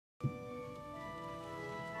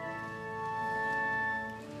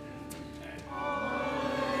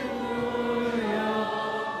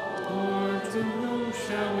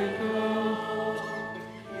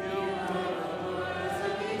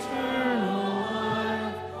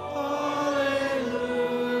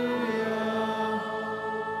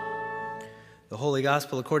Holy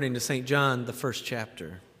Gospel according to St. John, the first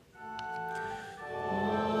chapter.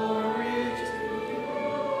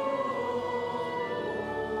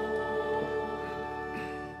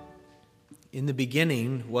 In the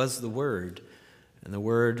beginning was the Word, and the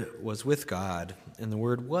Word was with God, and the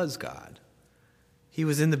Word was God. He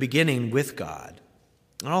was in the beginning with God.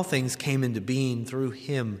 And all things came into being through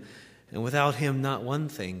him, and without him not one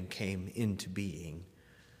thing came into being.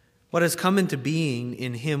 What has come into being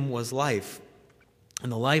in him was life,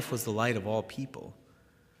 and the life was the light of all people.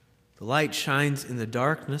 The light shines in the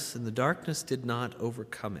darkness, and the darkness did not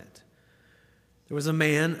overcome it. There was a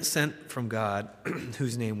man sent from God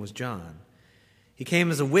whose name was John. He came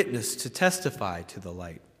as a witness to testify to the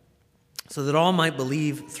light, so that all might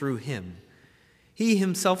believe through him. He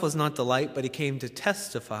himself was not the light, but he came to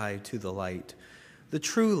testify to the light. The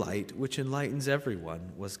true light, which enlightens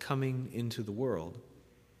everyone, was coming into the world.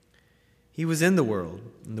 He was in the world,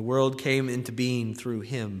 and the world came into being through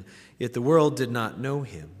him, yet the world did not know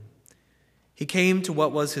him. He came to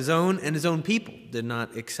what was his own, and his own people did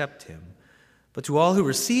not accept him. But to all who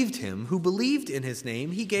received him, who believed in his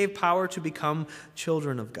name, he gave power to become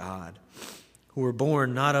children of God, who were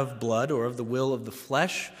born not of blood or of the will of the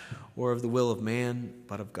flesh or of the will of man,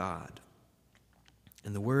 but of God.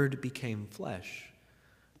 And the Word became flesh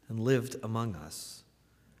and lived among us.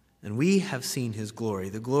 And we have seen his glory,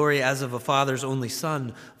 the glory as of a Father's only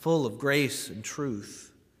Son, full of grace and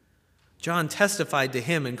truth. John testified to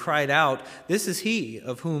him and cried out, "This is he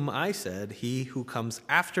of whom I said, 'He who comes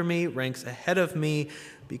after me ranks ahead of me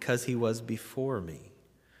because he was before me.'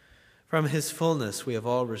 From his fullness we have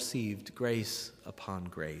all received grace upon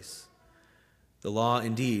grace. The law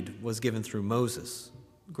indeed was given through Moses.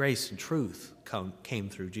 Grace and truth came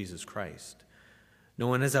through Jesus Christ. No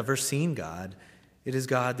one has ever seen God. It is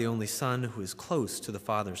God, the only Son, who is close to the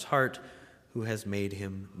Father's heart, who has made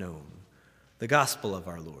him known." The gospel of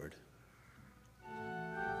our Lord.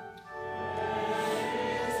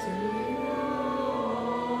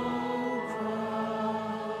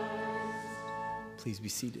 Please be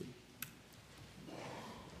seated.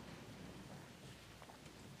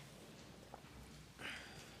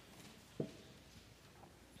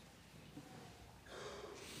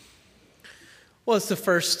 Well, it's the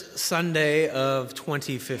first Sunday of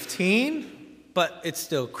 2015, but it's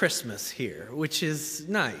still Christmas here, which is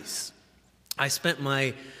nice. I spent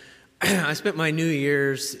my New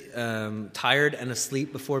Year's tired and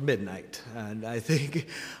asleep before midnight, and I think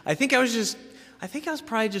I was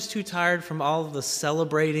probably just too tired from all of the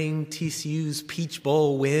celebrating TCU's Peach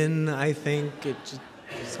Bowl win. I think there's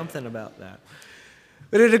something about that.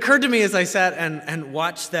 But it occurred to me as I sat and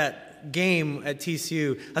watched that game at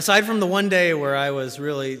TCU, aside from the one day where I was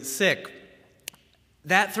really sick,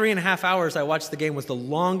 that 3.5 hours I watched the game was the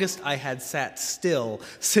longest I had sat still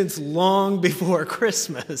since long before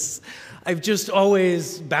Christmas. I've just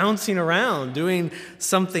always bouncing around, doing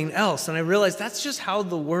something else. And I realized that's just how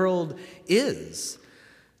the world is.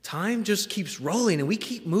 Time just keeps rolling and we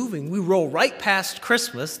keep moving. We roll right past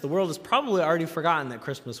Christmas. The world has probably already forgotten that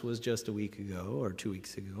Christmas was just a week ago or 2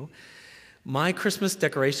 weeks ago. My Christmas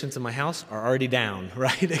decorations in my house are already down,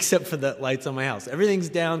 right? Except for the lights on my house. Everything's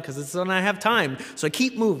down because it's when I have time. So I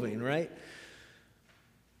keep moving, right?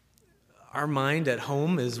 Our mind at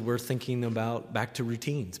home is we're thinking about back to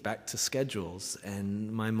routines, back to schedules.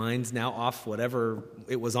 And my mind's now off whatever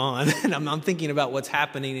it was on. And I'm thinking about what's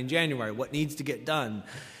happening in January, what needs to get done.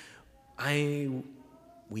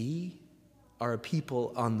 We are a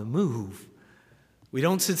people on the move. We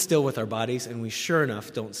don't sit still with our bodies, and we sure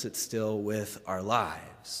enough don't sit still with our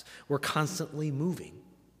lives. We're constantly moving.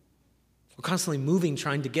 We're constantly moving,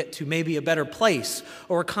 trying to get to maybe a better place,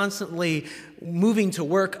 or we're constantly moving to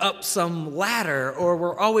work up some ladder, or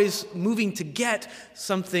we're always moving to get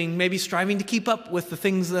something, maybe striving to keep up with the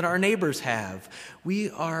things that our neighbors have. We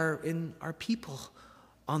are in our people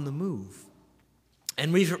on the move.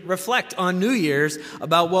 And we reflect on New Year's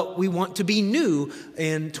about what we want to be new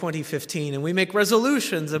in 2015. And we make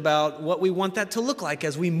resolutions about what we want that to look like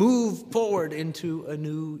as we move forward into a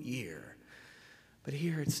new year. But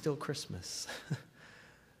here it's still Christmas.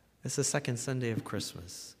 It's the second Sunday of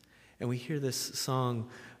Christmas. And we hear this song.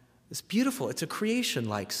 It's beautiful. It's a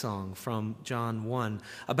creation-like song from John 1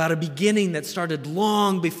 about a beginning that started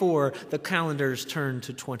long before the calendars turned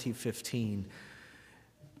to 2015.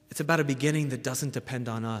 It's about a beginning that doesn't depend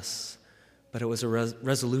on us, but it was a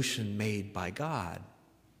resolution made by God.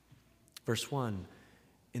 Verse 1,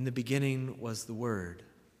 in the beginning was the Word,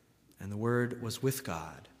 and the Word was with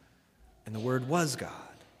God, and the Word was God.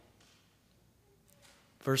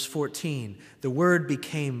 Verse 14, the Word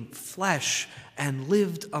became flesh and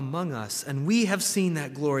lived among us, and we have seen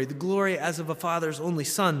that glory, the glory as of a Father's only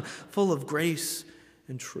Son, full of grace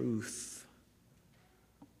and truth.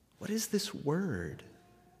 What is this Word?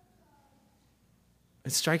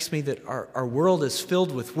 It strikes me that our world is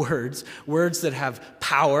filled with words that have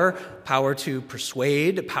power to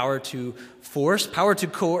persuade, power to force, power to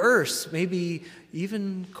coerce, maybe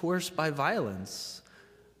even coerce by violence.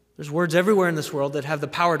 There's words everywhere in this world that have the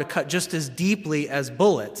power to cut just as deeply as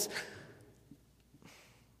bullets.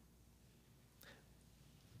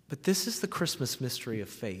 But this is the Christmas mystery of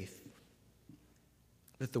faith,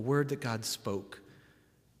 that the word that God spoke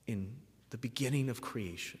in the beginning of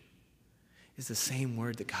creation is the same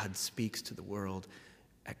word that God speaks to the world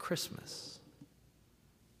at Christmas.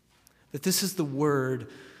 That this is the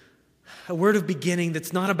word, a word of beginning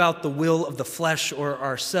that's not about the will of the flesh or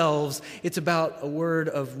ourselves. It's about a word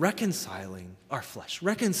of reconciling our flesh,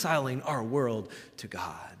 reconciling our world to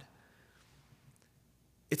God.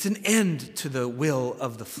 It's an end to the will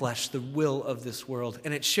of the flesh, the will of this world.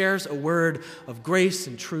 And it shares a word of grace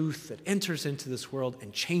and truth that enters into this world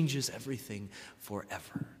and changes everything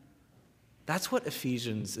forever. That's what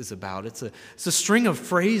Ephesians is about. It's a string of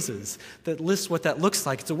phrases that lists what that looks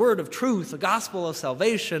like. It's a word of truth, a gospel of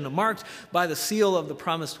salvation, marked by the seal of the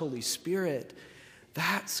promised Holy Spirit.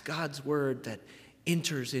 That's God's word that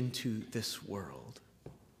enters into this world.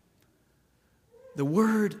 The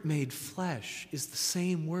Word made flesh is the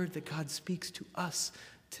same word that God speaks to us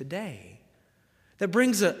today. That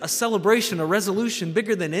brings a celebration, a resolution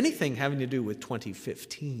bigger than anything having to do with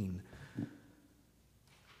 2015.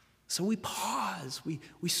 So we pause,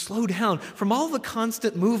 we slow down. From all the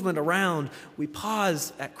constant movement around, we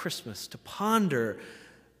pause at Christmas to ponder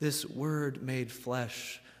this Word made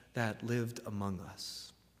flesh that lived among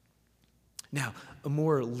us. Now, a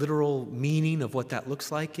more literal meaning of what that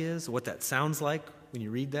looks like is, what that sounds like when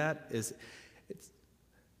you read that, is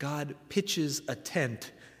God pitches a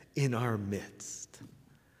tent in our midst.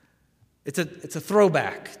 It's a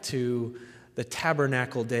throwback to the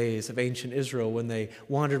tabernacle days of ancient Israel when they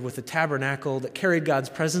wandered with a tabernacle that carried God's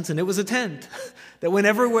presence, and it was a tent that went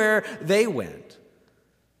everywhere they went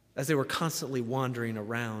as they were constantly wandering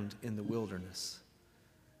around in the wilderness.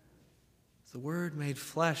 The Word made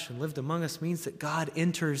flesh and lived among us means that God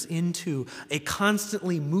enters into a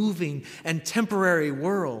constantly moving and temporary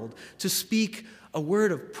world to speak a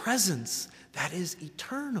word of presence that is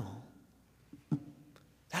eternal.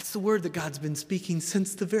 That's the word that God's been speaking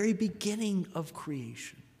since the very beginning of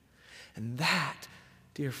creation. And that,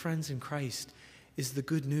 dear friends in Christ, is the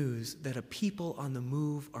good news that a people on the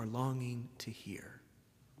move are longing to hear.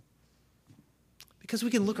 Because we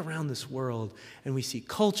can look around this world and we see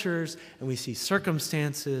cultures and we see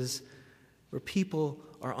circumstances where people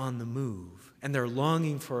are on the move and they're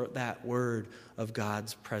longing for that word of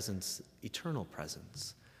God's presence, eternal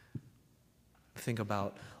presence. Think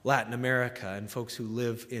about Latin America and folks who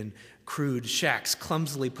live in crude shacks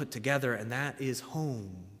clumsily put together, and that is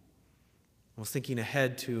home. I was thinking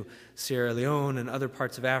ahead to Sierra Leone and other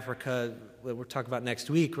parts of Africa that we'll talk about next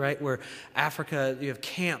week, right? Where Africa, you have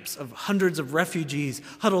camps of hundreds of refugees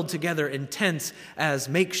huddled together in tents as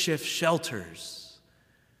makeshift shelters.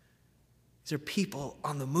 These are people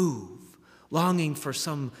on the move, longing for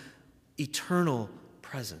some eternal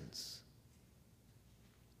presence.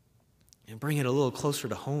 And bring it a little closer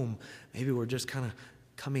to home, maybe we're just kind of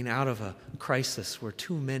coming out of a crisis where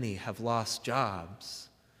too many have lost jobs.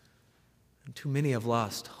 And too many have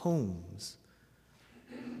lost homes.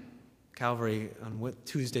 Calvary on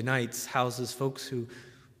Tuesday nights houses folks who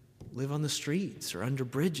live on the streets or under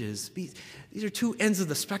bridges. These are two ends of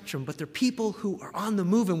the spectrum, but they're people who are on the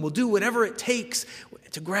move and will do whatever it takes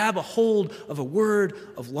to grab a hold of a word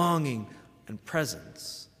of longing and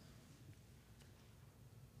presence.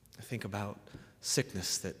 I think about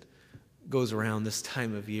sickness that goes around this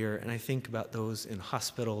time of year, and I think about those in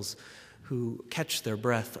hospitals who catch their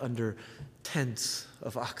breath under tents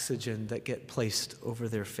of oxygen that get placed over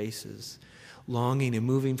their faces, longing and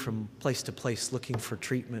moving from place to place, looking for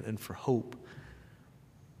treatment and for hope.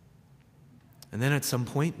 And then at some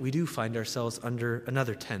point, we do find ourselves under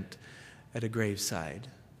another tent at a graveside,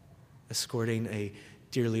 escorting a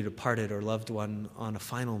dearly departed or loved one on a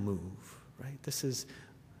final move, right? This is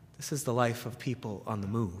the life of people on the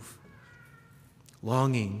move,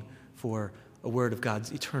 longing for a word of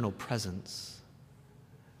God's eternal presence.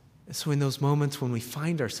 And so in those moments when we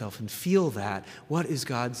find ourselves and feel that, what is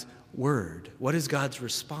God's word? What is God's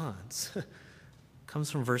response? It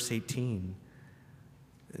comes from verse 18.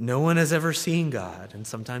 No one has ever seen God, and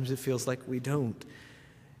sometimes it feels like we don't.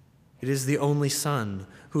 It is the only Son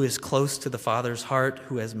who is close to the Father's heart,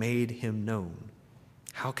 who has made him known.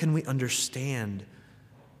 How can we understand?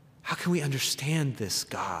 How can we understand this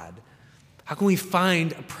God? How can we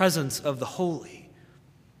find a presence of the holy?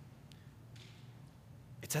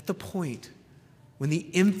 It's at the point when the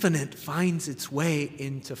infinite finds its way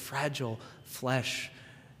into fragile flesh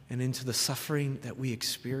and into the suffering that we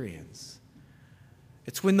experience.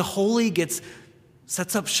 It's when the holy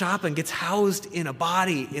sets up shop and gets housed in a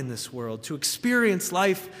body in this world to experience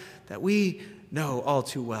life that we know all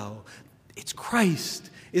too well. It's Christ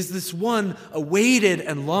is this one awaited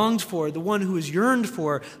and longed for, the one who is yearned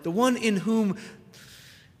for, the one in whom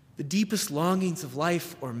the deepest longings of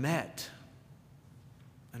life are met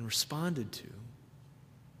and responded to.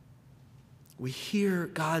 We hear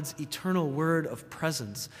God's eternal word of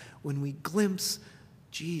presence when we glimpse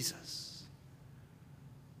Jesus.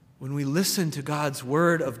 When we listen to God's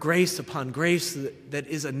word of grace upon grace that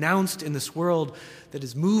is announced in this world that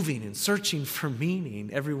is moving and searching for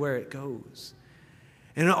meaning everywhere it goes.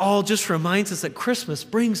 And it all just reminds us that Christmas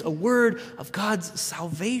brings a word of God's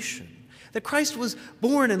salvation. That Christ was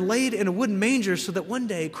born and laid in a wooden manger so that one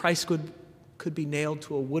day Christ could be nailed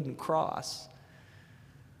to a wooden cross.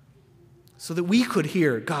 So that we could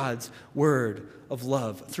hear God's word of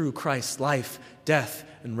love through Christ's life, death,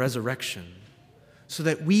 and resurrection. So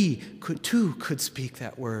that we could speak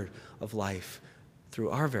that word of life through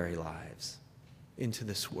our very lives into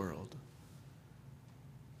this world.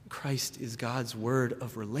 Christ is God's word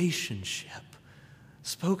of relationship,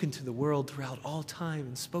 spoken to the world throughout all time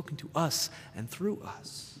and spoken to us and through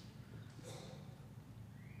us.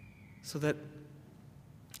 So that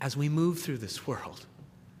as we move through this world,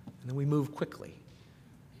 and then we move quickly,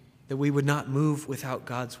 that we would not move without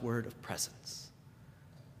God's word of presence.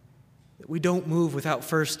 That we don't move without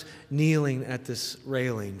first kneeling at this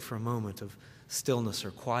railing for a moment of stillness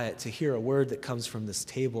or quiet to hear a word that comes from this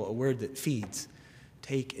table, a word that feeds.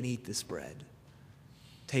 Take and eat this bread.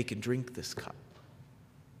 Take and drink this cup.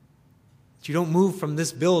 That you don't move from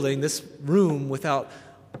this building, this room, without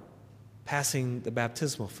passing the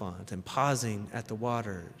baptismal font and pausing at the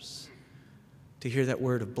waters to hear that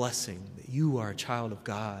word of blessing, that you are a child of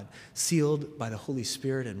God, sealed by the Holy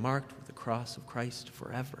Spirit and marked with the cross of Christ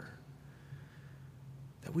forever.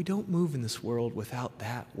 That we don't move in this world without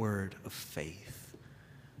that word of faith.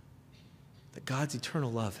 That God's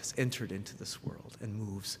eternal love has entered into this world and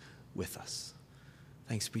moves with us.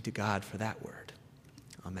 Thanks be to God for that word.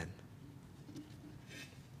 Amen.